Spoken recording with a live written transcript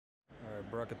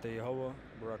Barakatah Yahweh,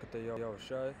 Barakatah Yahweh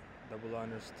Shai. Double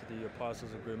honors to the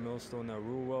apostles of Great Millstone that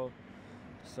rule well.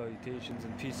 Salutations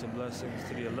and peace and blessings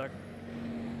to the elect,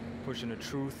 pushing the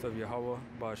truth of Yahweh,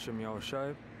 Ba'ashem Yahweh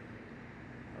Shai.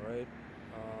 Alright,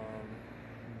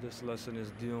 this lesson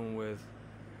is dealing with,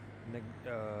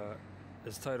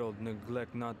 it's titled,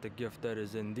 Neglect Not the Gift That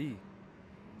Is in Thee.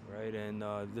 Right, and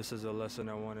this is a lesson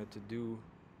I wanted to do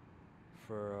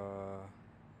for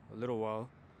a little while.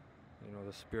 You know,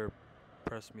 the Spirit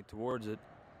pressed me towards it,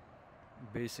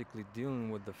 basically dealing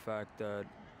with the fact that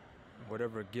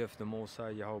whatever gift the Most High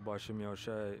Yahweh Ba'ashem Yahweh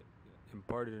Shai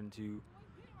imparted into you,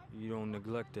 you don't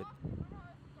neglect it,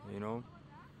 you know.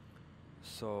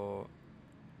 So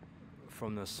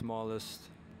from the smallest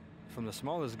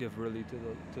gift really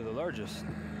to the largest,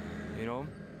 you know.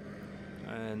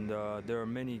 And there are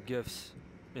many gifts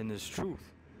in this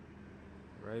truth,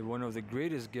 right? One of the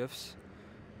greatest gifts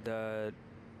that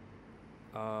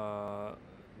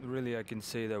really I can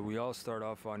say that we all start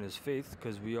off on is faith,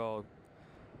 because we all,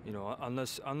 you know,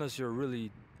 unless you're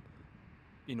really,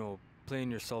 you know, playing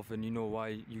yourself and you know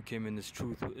why you came in this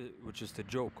truth, which is to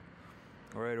joke,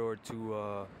 all right, or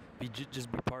to just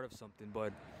be part of something.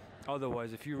 But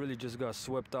otherwise, if you really just got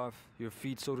swept off your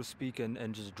feet, so to speak,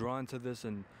 and just drawn to this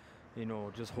and, you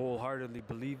know, just wholeheartedly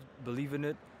believe in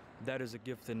it, that is a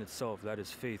gift in itself. That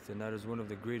is faith, and that is one of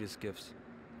the greatest gifts.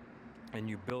 And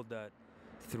you build that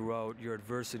throughout your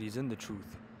adversities in the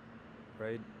truth,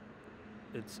 right?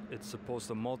 It's supposed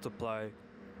to multiply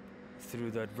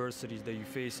through the adversities that you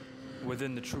face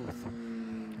within the truth,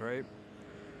 right?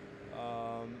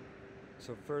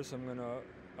 So first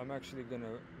I'm actually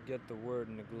gonna get the word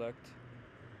neglect.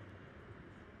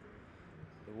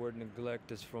 The word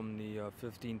neglect is from the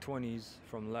 1520s,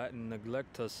 from Latin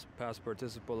neglectus, past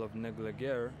participle of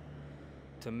negligere,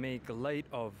 to make light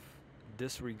of,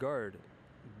 disregard,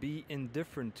 be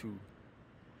indifferent to,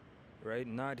 right?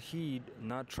 Not heed,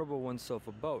 not trouble oneself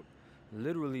about.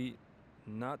 Literally,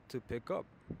 not to pick up.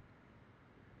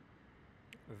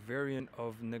 A variant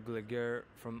of negligere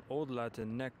from Old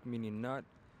Latin nec, meaning not,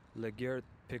 legere,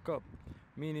 pick up,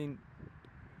 meaning,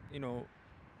 you know,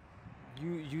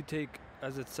 you take,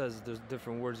 as it says, there's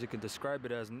different words you can describe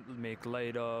it as, make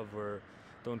light of, or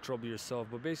don't trouble yourself,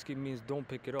 but basically means don't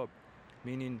pick it up,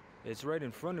 meaning it's right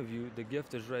in front of you, the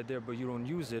gift is right there, but you don't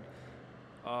use it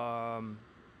for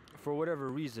whatever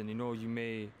reason. You know, you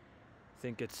may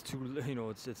think it's too, you know,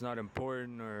 it's not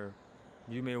important, or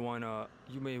you may want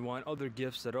other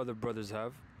gifts that other brothers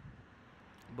have,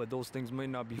 but those things may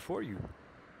not be for you,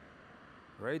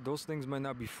 right? Those things might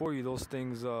not be for you. Those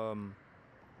things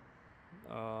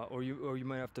or you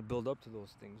might have to build up to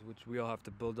those things, which we all have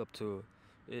to build up to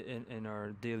in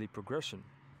our daily progression,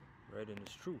 right? In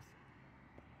this truth,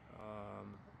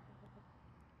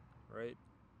 right?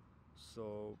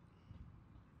 So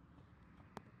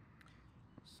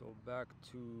back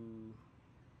to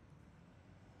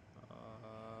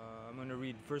I'm going to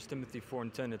read 1 Timothy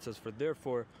 4:10. It says, "For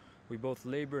therefore we both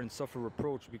labor and suffer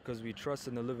reproach, because we trust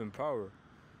in the living power,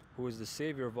 who is the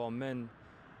Savior of all men,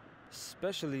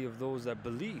 especially of those that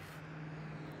believe.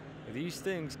 These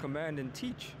things command and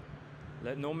teach.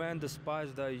 Let no man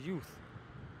despise thy youth,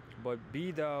 but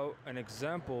be thou an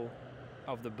example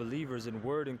of the believers in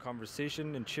word, in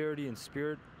conversation, in charity, in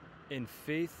spirit, in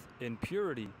faith, in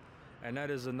purity." And that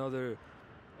is another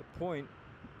point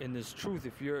in this truth.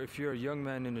 If you're a young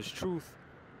man in this truth,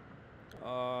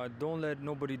 don't let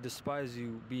nobody despise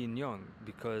you being young,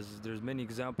 because there's many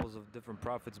examples of different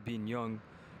prophets being young.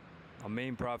 A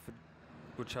main prophet,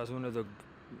 which has one of the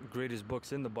greatest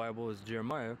books in the Bible, is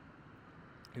Jeremiah.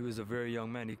 He was a very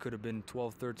young man. He could have been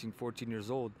 12, 13, 14 years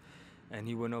old, and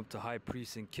he went up to high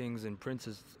priests and kings and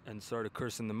princes and started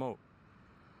cursing them out,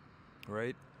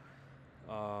 right?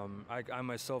 I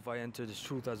myself, I entered this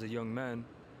truth as a young man,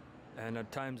 and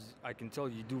at times I can tell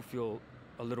you do feel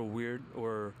a little weird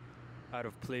or out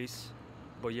of place,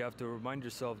 but you have to remind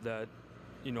yourself that,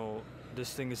 you know,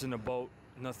 this thing isn't about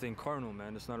nothing carnal,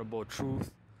 man. It's not about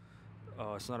truth.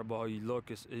 It's not about how you look.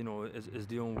 It's, you know, it's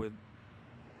dealing with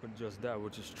just that,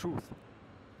 which is truth,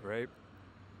 right?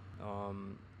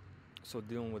 So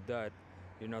dealing with that,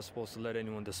 you're not supposed to let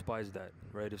anyone despise that,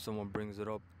 right? If someone brings it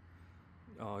up,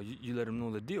 you let them know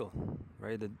the deal,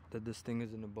 right? That this thing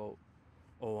isn't about,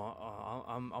 oh,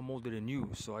 I'm older than you,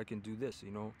 so I can do this,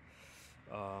 you know.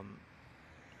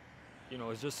 You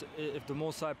know, it's just, if the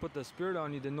Most High put the Spirit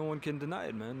on you, then no one can deny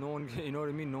it, man. No one, you know what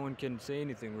I mean? No one can say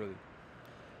anything, really.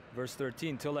 Verse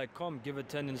 13, "Till I come, give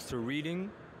attendance to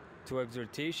reading, to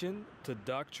exhortation, to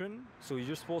doctrine." So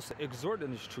you're supposed to exhort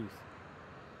in this truth.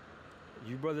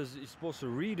 You brothers, you're supposed to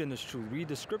read in this truth. Read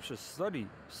the scriptures, study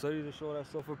to show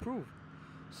thyself approved.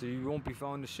 so you won't be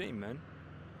found ashamed, man,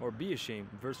 or be ashamed.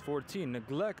 Verse 14,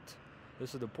 neglect.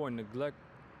 This is the point. Neglect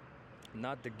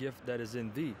not the gift that is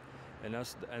in thee, and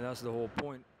that's the whole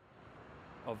point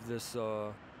of this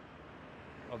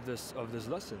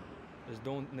lesson. Is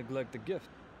don't neglect the gift,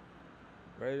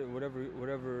 right?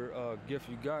 Whatever gift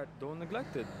you got, don't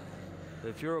neglect it.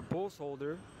 If you're a post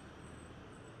holder,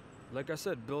 like I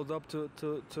said, build up to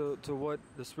what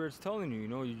the Spirit's telling you. You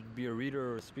know, you be a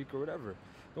reader or a speaker or whatever.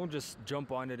 Don't just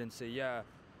jump on it and say yeah,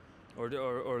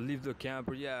 or leave the camp,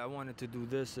 or yeah, I wanted to do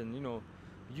this, and you know,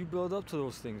 you build up to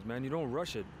those things, man. You don't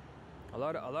rush it. A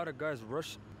lot of guys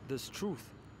rush this truth,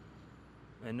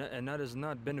 and that is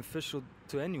not beneficial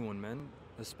to anyone, man,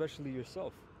 especially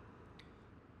yourself.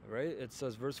 Right? It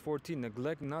says, verse 14,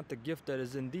 neglect not the gift that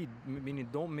is in thee, meaning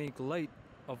don't make light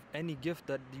of any gift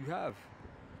that you have.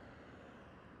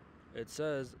 It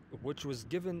says, which was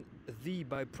given thee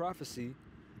by prophecy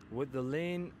with the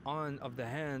laying on of the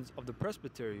hands of the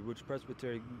presbytery, which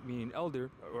presbytery meaning elder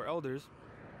or elders.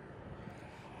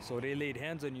 So they laid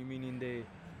hands on you, meaning they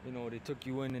took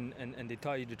you in and they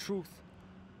taught you the truth,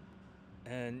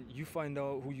 and you find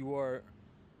out who you are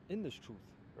in this truth,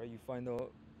 right? You find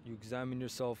out, you examine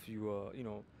yourself, you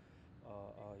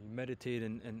meditate,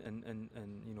 and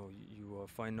you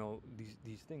find out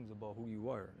these things about who you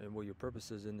are and what your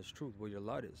purpose is in this truth, what your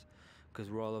lot is,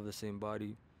 because we're all of the same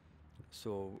body,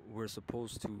 so we're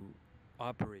supposed to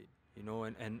operate, you know,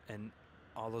 and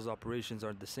all those operations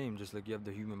aren't the same. Just like you have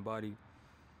the human body,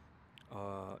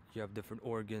 you have different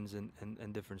organs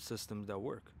and different systems that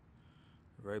work,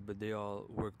 right? But they all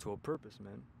work to a purpose,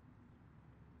 man.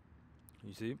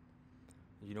 You see?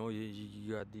 You know,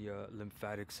 you got the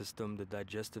lymphatic system, the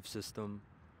digestive system,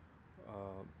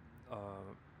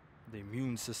 the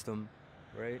immune system,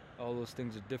 right? All those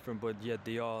things are different, but yet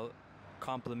they all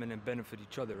complement and benefit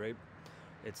each other, right?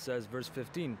 It says, verse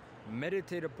 15,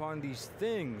 meditate upon these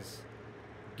things,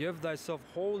 give thyself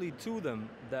wholly to them,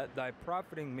 that thy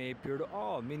profiting may appear to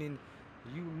all. Meaning,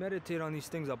 you meditate on these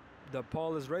things that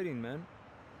Paul is writing, man.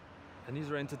 And he's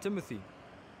writing to Timothy.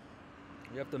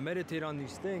 You have to meditate on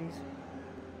these things.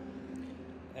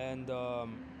 And,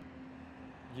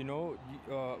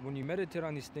 when you meditate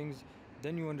on these things,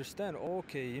 then you understand,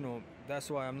 okay, you know, that's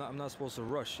why I'm not supposed to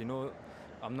rush, you know.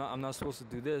 I'm not supposed to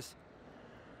do this,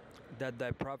 that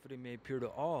thy profiting may appear to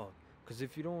all. Because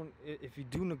if you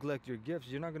do neglect your gifts,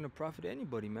 you're not going to profit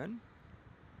anybody, man.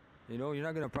 You know, you're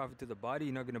not going to profit to the body.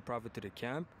 You're not going to profit to the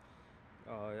camp.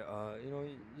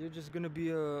 You're just going to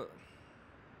be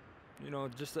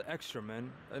just an extra,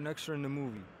 man. An extra in the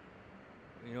movie.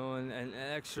 You know, and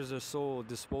extras are so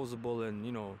disposable, and,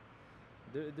 you know,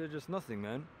 they're just nothing,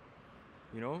 man.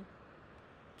 You know?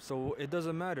 So it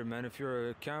doesn't matter, man, if you're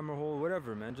a camera hole,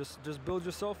 whatever, man. Just build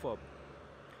yourself up.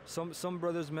 Some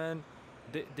brothers, man,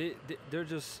 they're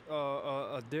just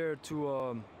there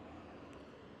to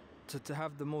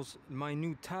have the most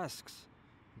minute tasks,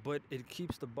 but it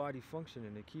keeps the body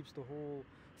functioning. It keeps the whole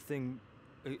thing.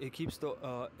 It keeps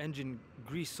the engine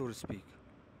greased, so to speak.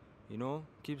 You know,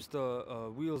 keeps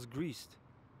the wheels greased,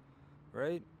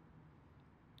 right?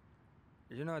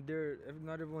 You're not there.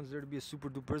 Not everyone's there to be a super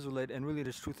duper Israelite, and really,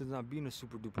 this truth is not being a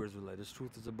super duper Israelite. This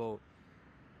truth is about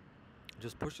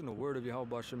just pushing the word of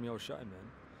Yahweh Hashem Yahushai,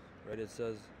 man. Right? It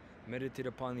says, meditate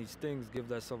upon these things, give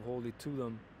thyself wholly to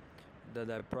them, that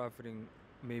thy profiting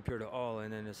may appear to all.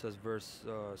 And then it says, verse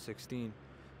 16,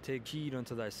 take heed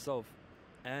unto thyself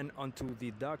and unto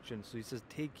the doctrine. So he says,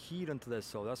 take heed unto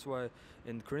thyself. That's why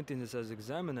in Corinthians it says,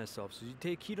 examine thyself. So you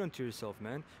take heed unto yourself,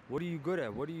 man. What are you good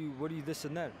at? What are you this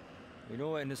and that? You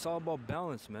know, and it's all about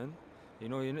balance, man. You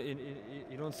know,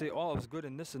 you don't say, oh, I was good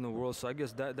in this in the world, so I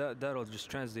guess that'll just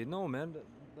translate. No, man,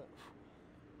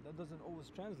 that doesn't always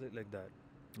translate like that.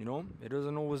 You know, it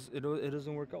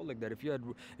doesn't work out like that. If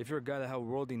you're a guy that has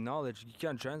worldly knowledge, you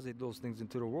can't translate those things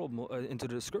into the world, into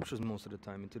the scriptures most of the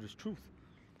time, into this truth.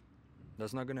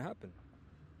 That's not gonna happen.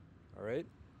 All right.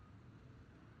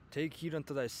 Take heed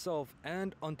unto thyself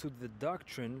and unto the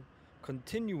doctrine.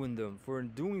 Continue in them, for in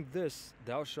doing this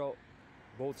thou shalt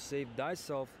both save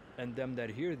thyself and them that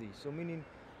hear thee. So meaning,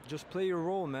 just play your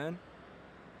role, man.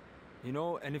 You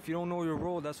know, and if you don't know your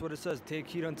role, that's what it says. Take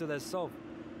heed unto thyself.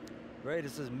 Right?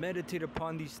 It says, meditate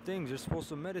upon these things. You're supposed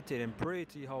to meditate and pray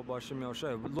to Yahweh Hashem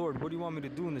Yahushai. Lord, what do you want me to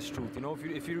do in this truth? You know,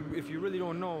 if you really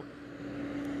don't know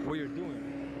what you're doing,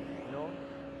 you know,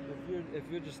 if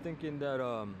you're just thinking that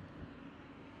I'm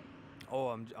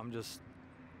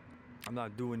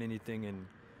not doing anything,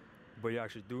 but you're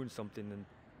actually doing something, and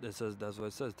that's what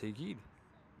it says. Take heed.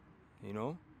 You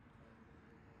know.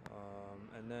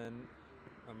 And then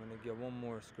I'm gonna get one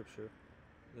more scripture.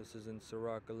 This is in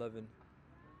Sirach 11,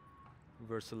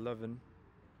 verse 11.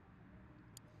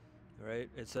 right?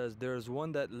 It says, there is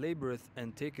one that laboreth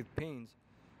and taketh pains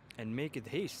and maketh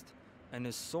haste, and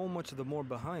is so much the more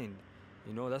behind.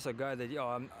 You know, that's a guy that, yo,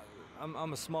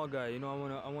 I'm a small guy. You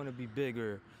know, I wanna be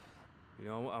bigger. You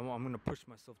know, I'm gonna push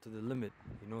myself to the limit.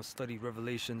 You know, study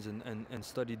Revelations and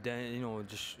study Dan. You know,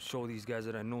 just show these guys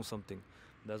that I know something.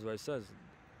 That's why it says,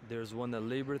 there's one that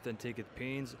laboreth and taketh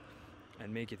pains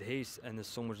and maketh haste, and is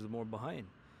so much the more behind.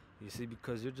 You see,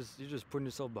 because you're just putting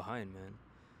yourself behind, man.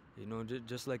 You know,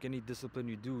 just like any discipline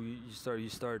you do, you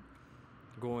start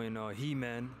going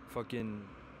He-Man, fucking,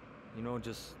 you know,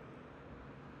 just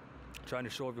trying to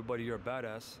show everybody you're a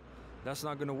badass. That's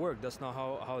not gonna work. That's not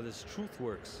how this truth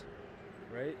works,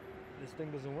 right? This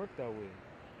thing doesn't work that way.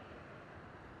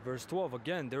 Verse 12,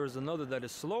 again, there is another that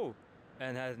is slow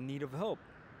and has need of help,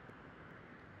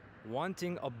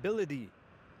 wanting ability,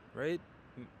 right?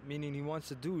 Meaning he wants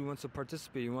to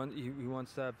participate, he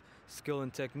wants to have skill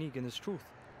and technique in this truth,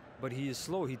 but he is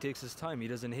slow. He takes his time. He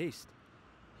doesn't haste.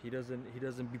 He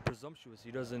doesn't be presumptuous.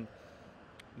 He doesn't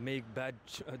make bad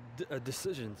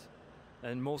decisions.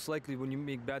 And most likely, when you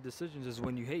make bad decisions, is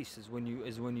when you haste. Is when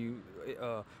you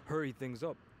hurry things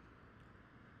up.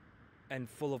 And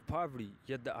full of poverty,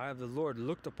 yet the eye of the Lord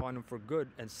looked upon him for good,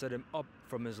 and set him up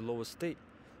from his low estate,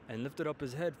 and lifted up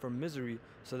his head from misery,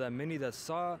 so that many that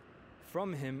saw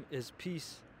from him is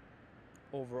peace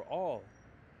over all.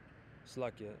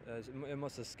 Slakia, it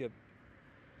must have skipped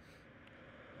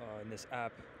in this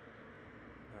app.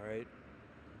 All right,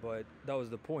 but that was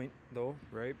the point, though,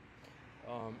 right?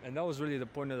 And that was really the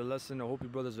point of the lesson. I hope you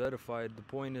brothers are edified. The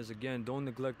point is, again, don't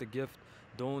neglect the gift,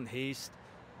 don't haste.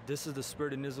 This is the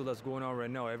spirit in Israel that's going on right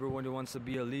now. Everyone wants to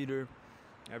be a leader.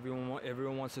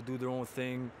 Everyone wants to do their own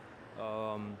thing.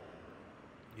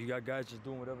 You got guys just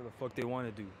doing whatever the fuck they want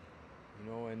to do,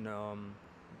 you know. And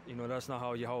you know, that's not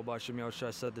how Yahweh Shem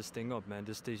Yahushua set this thing up, man.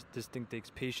 This thing takes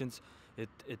patience.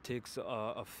 It takes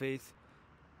a faith.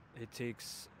 It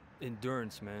takes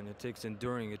endurance, man. It takes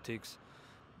enduring. It takes,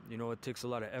 you know, it takes a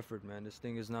lot of effort, man. This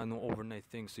thing is not no overnight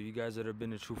thing. So you guys that have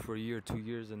been in truth for a year, 2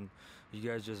 years, and you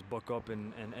guys just buck up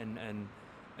and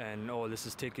oh, this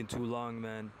is taking too long,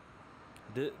 man.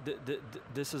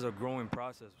 This is a growing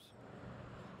process,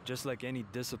 just like any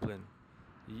discipline.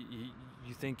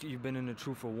 You think you've been in the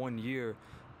truth for 1 year?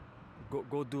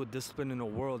 Go do a discipline in the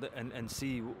world and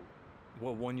see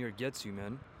what 1 year gets you,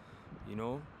 man. You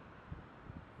know.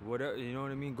 Whatever, you know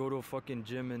what I mean? Go to a fucking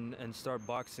gym and start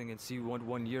boxing and see what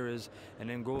 1 year is, and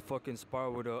then go fucking spar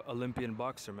with an Olympian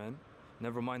boxer, man.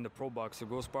 Never mind the pro boxer.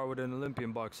 Go spar with an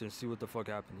Olympian boxer and see what the fuck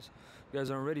happens. You guys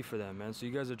aren't ready for that, man. So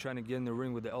you guys are trying to get in the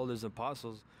ring with the elders and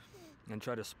apostles and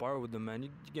try to spar with them, man.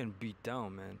 You're getting beat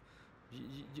down, man.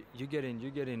 You're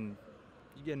getting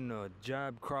a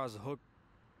jab, cross, hook,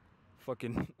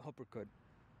 fucking uppercut.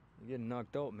 You're getting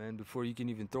knocked out, man, before you can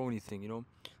even throw anything, you know?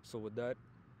 So with that,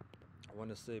 I want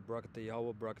to say Barakatah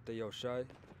Yahweh, Barakatah Yahushai,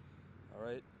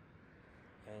 alright?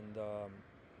 And,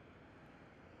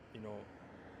 you know,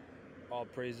 all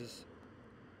praises